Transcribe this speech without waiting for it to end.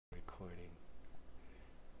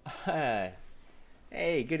Hi.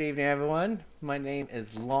 Hey, good evening, everyone. My name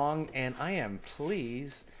is Long, and I am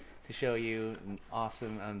pleased to show you an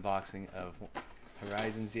awesome unboxing of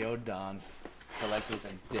Horizon Zero Dawn's Collector's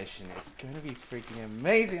Edition. It's gonna be freaking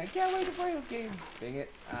amazing. I can't wait to play this game. Dang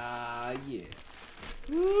it. Yeah.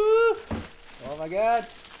 Woo! Oh my god.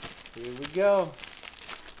 Here we go.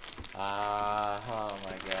 Oh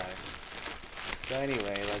my god. So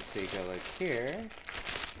anyway, let's take a look here.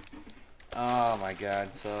 Oh my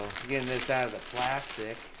god, so getting this out of the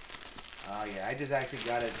plastic. Oh yeah, I just actually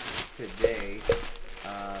got it today.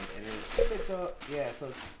 And it's 6 yeah,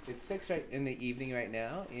 so it's 6 right in the evening right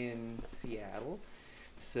now in Seattle.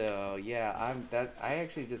 So yeah, I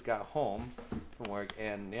actually just got home from work,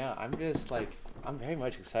 and yeah, I'm very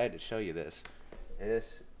much excited to show you this.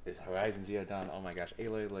 This is Horizon Zero Dawn. Oh my gosh,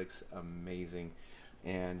 Aloy looks amazing.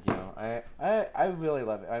 And I really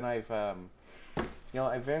love it. And I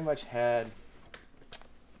very much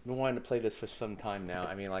been wanting to play this for some time now.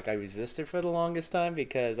 I mean, like, I resisted for the longest time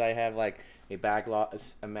because I have like a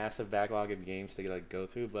massive backlog of games to like go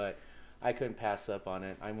through, but I couldn't pass up on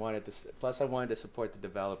it. Plus I wanted to support the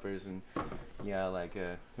developers and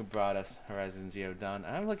who brought us Horizon Zero Dawn.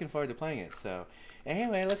 I'm looking forward to playing it. So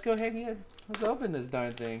anyway, let's go ahead and let's open this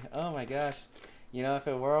darn thing. Oh my gosh. If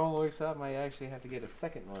it all works out, I might actually have to get a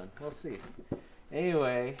second one. We'll see.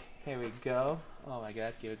 Anyway, here we go. Oh my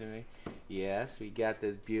god, give it to me. Yes, we got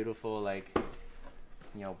this beautiful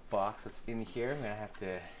box that's in here. I'm gonna have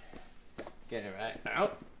to get it right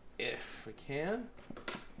out if we can.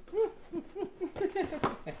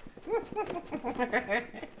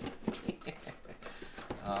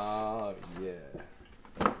 Oh yeah.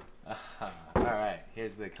 Alright,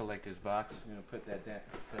 here's the collector's box. I'm gonna put that down,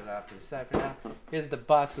 put it off to the side for now. Here's the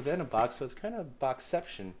box within a box, so it's kind of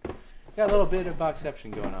boxception. Got a little bit of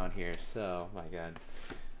boxception going on here, so my god.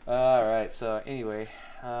 Alright, so anyway,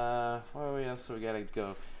 where else we gotta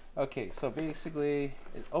go? Okay, so basically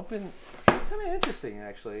it opened. It's kind of interesting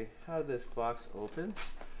actually how this box opens.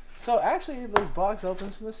 So actually this box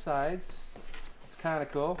opens from the sides. It's kind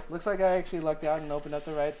of cool. Looks like I actually lucked out and opened up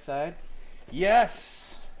the right side.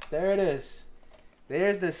 Yes, there it is.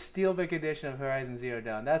 There's the Steelbook edition of Horizon Zero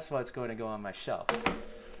Dawn. That's what's going to go on my shelf.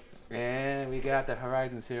 And we got the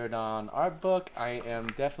Horizon Zero Dawn art book. I am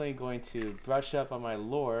definitely going to brush up on my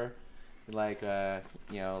lore, like on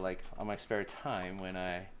my spare time when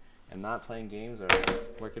I am not playing games or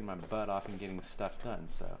working my butt off and getting stuff done.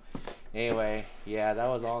 So anyway, yeah, that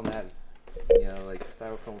was all in that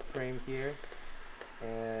styrofoam frame here.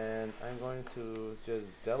 And I'm going to just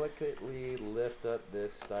delicately lift up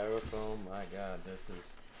this styrofoam. My god, this is,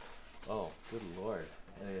 oh good lord.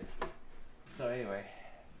 So anyway,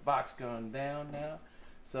 box going down now.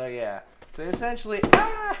 So yeah, so essentially,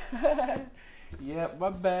 yep, my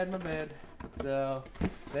bad. So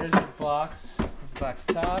there's the box, this box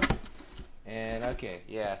top, and okay,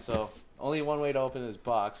 yeah, so only one way to open this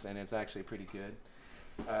box, and it's actually pretty good.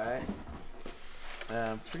 Alright,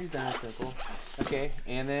 pretty darn simple. Okay,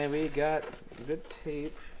 and then we got the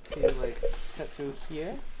tape to cut through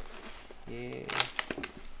here. Yeah.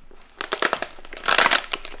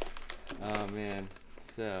 Oh man.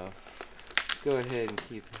 So, let's go ahead and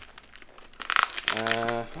keep.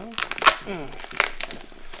 Alright,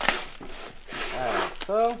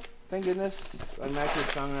 so, thank goodness I'm actually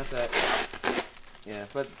strong enough that. Yeah,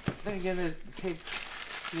 but then again, the tape,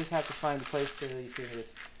 you just have to find a place where you can just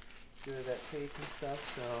do that tape and stuff.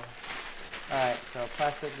 So, alright, so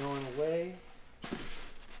plastic going away.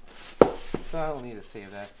 So, I don't need to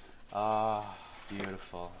save that. Oh,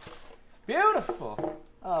 beautiful. Beautiful!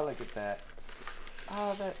 Oh, look at that.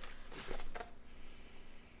 Oh, that.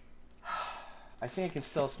 I think I can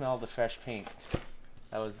still smell the fresh paint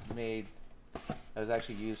that was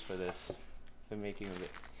actually used for this, the making of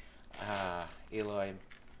it. Aloy,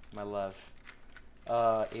 my love.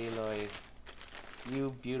 Aloy,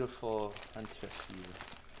 you beautiful huntress, you.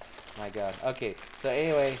 My god. Okay, so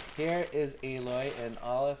anyway, here is Aloy and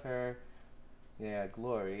all of her,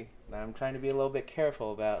 glory. Now I'm trying to be a little bit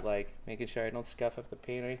careful about making sure I don't scuff up the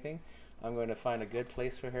paint or anything. I'm going to find a good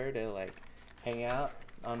place for her to hang out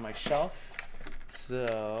on my shelf.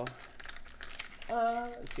 So,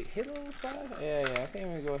 let's see, hit a little side? Yeah, I think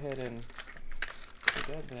I'm going to go ahead and put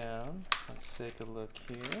that down. Let's take a look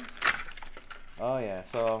here. Oh yeah,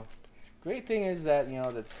 so, great thing is that,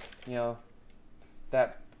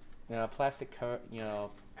 plastic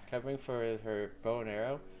covering for her bow and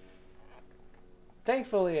arrow,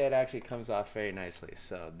 thankfully it actually comes off very nicely.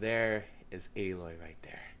 So there is Aloy right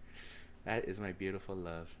there. That is my beautiful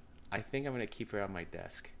love. I think I'm gonna keep her on my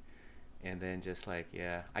desk, and then just I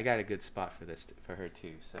got a good spot for her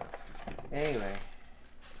too. So anyway,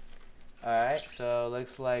 Alright, so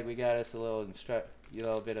looks like we got us a little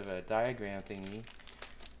bit of a diagram thingy.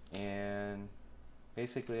 And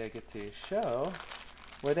basically I get to show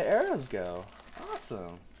where the arrows go.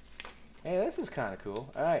 Awesome. Hey, this is kind of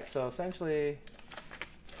cool. Alright, so essentially,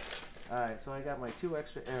 alright, so I got my 2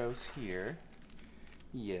 extra arrows here.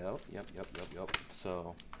 Yep.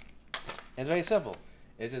 So, it's very simple.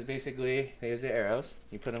 It's just basically, there's the arrows.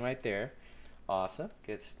 You put them right there. Awesome.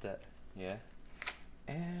 Good stuff. Yeah.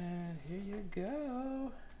 And here you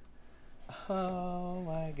go. Oh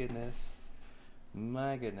my goodness.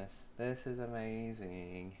 My goodness. This is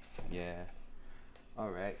amazing. Yeah.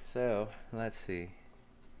 Alright, so let's see.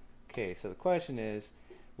 Okay, so the question is,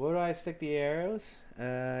 where do I stick the arrows?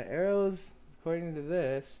 Arrows, according to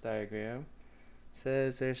this diagram,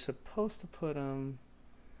 says they're supposed to put them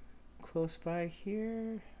close by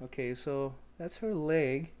here. Okay, so that's her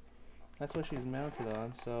leg. That's what she's mounted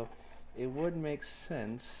on. So it would make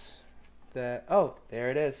sense that, oh, there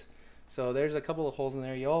it is. So there's a couple of holes in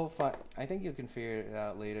there. You'll find, I think you can figure it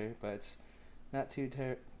out later, but it's not too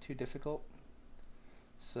difficult.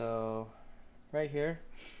 So right here.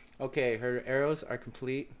 Okay, her arrows are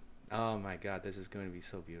complete. Oh my god, this is going to be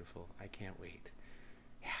so beautiful. I can't wait.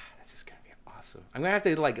 Yeah, this is going to be awesome. I'm going to have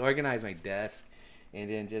to like organize my desk and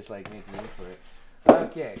then just like make room for it.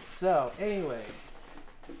 Okay, so anyway.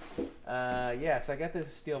 Yeah, so I got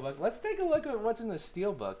this steelbook. Let's take a look at what's in the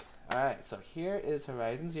steelbook. Alright, so here is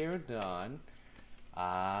Horizon Zero Dawn.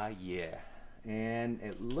 Yeah. And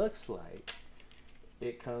it looks like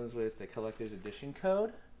it comes with the collector's edition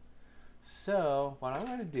code. So what I'm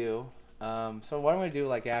going to do,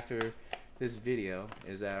 like after this video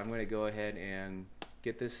is that I'm going to go ahead and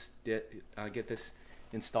get this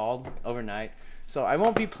installed overnight. So I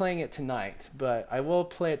won't be playing it tonight, but I will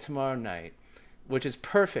play it tomorrow night, which is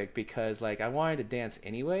perfect because like I wanted to dance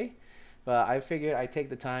anyway, but I figured I'd take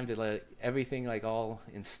the time to let everything like all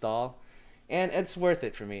install, and it's worth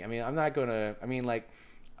it for me. I mean, I'm not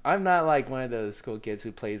like one of those school kids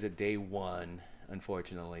who plays it day one,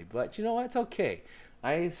 unfortunately, but you know what, it's okay.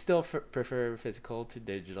 I still prefer physical to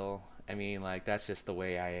digital. I mean, like that's just the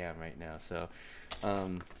way I am right now. So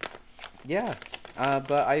yeah,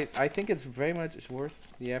 but I think it's very much worth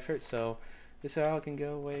the effort, so this all can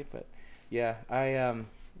go away. But yeah, I'm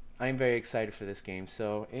very excited for this game.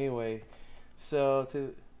 So anyway, so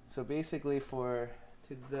basically to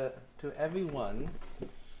everyone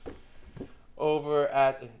over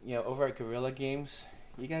at Guerrilla Games,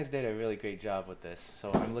 you guys did a really great job with this.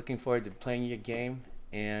 So I'm looking forward to playing your game,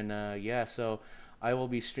 and yeah, so I will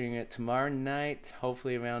be streaming it tomorrow night,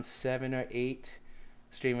 hopefully around 7 or 8.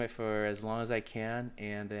 Stream it for as long as I can,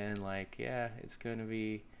 and then like yeah, it's gonna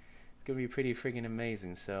be pretty freaking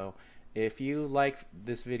amazing. So if you like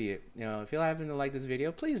this video, if you happen to like this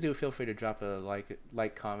video, please do feel free to drop a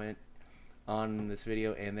like comment on this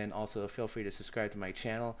video, and then also feel free to subscribe to my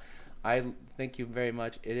channel. I thank you very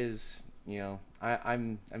much. It is,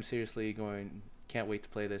 I'm seriously can't wait to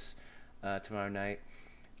play this tomorrow night.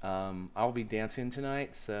 I'll be dancing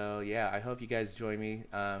tonight, so yeah, I hope you guys join me.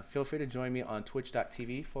 Feel free to join me on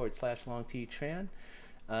twitch.tv/longttran.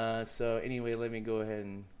 So anyway, let me go ahead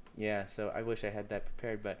and yeah, so I wish I had that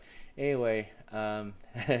prepared, but anyway,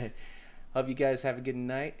 hope you guys have a good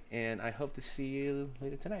night, and I hope to see you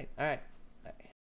later tonight. All right.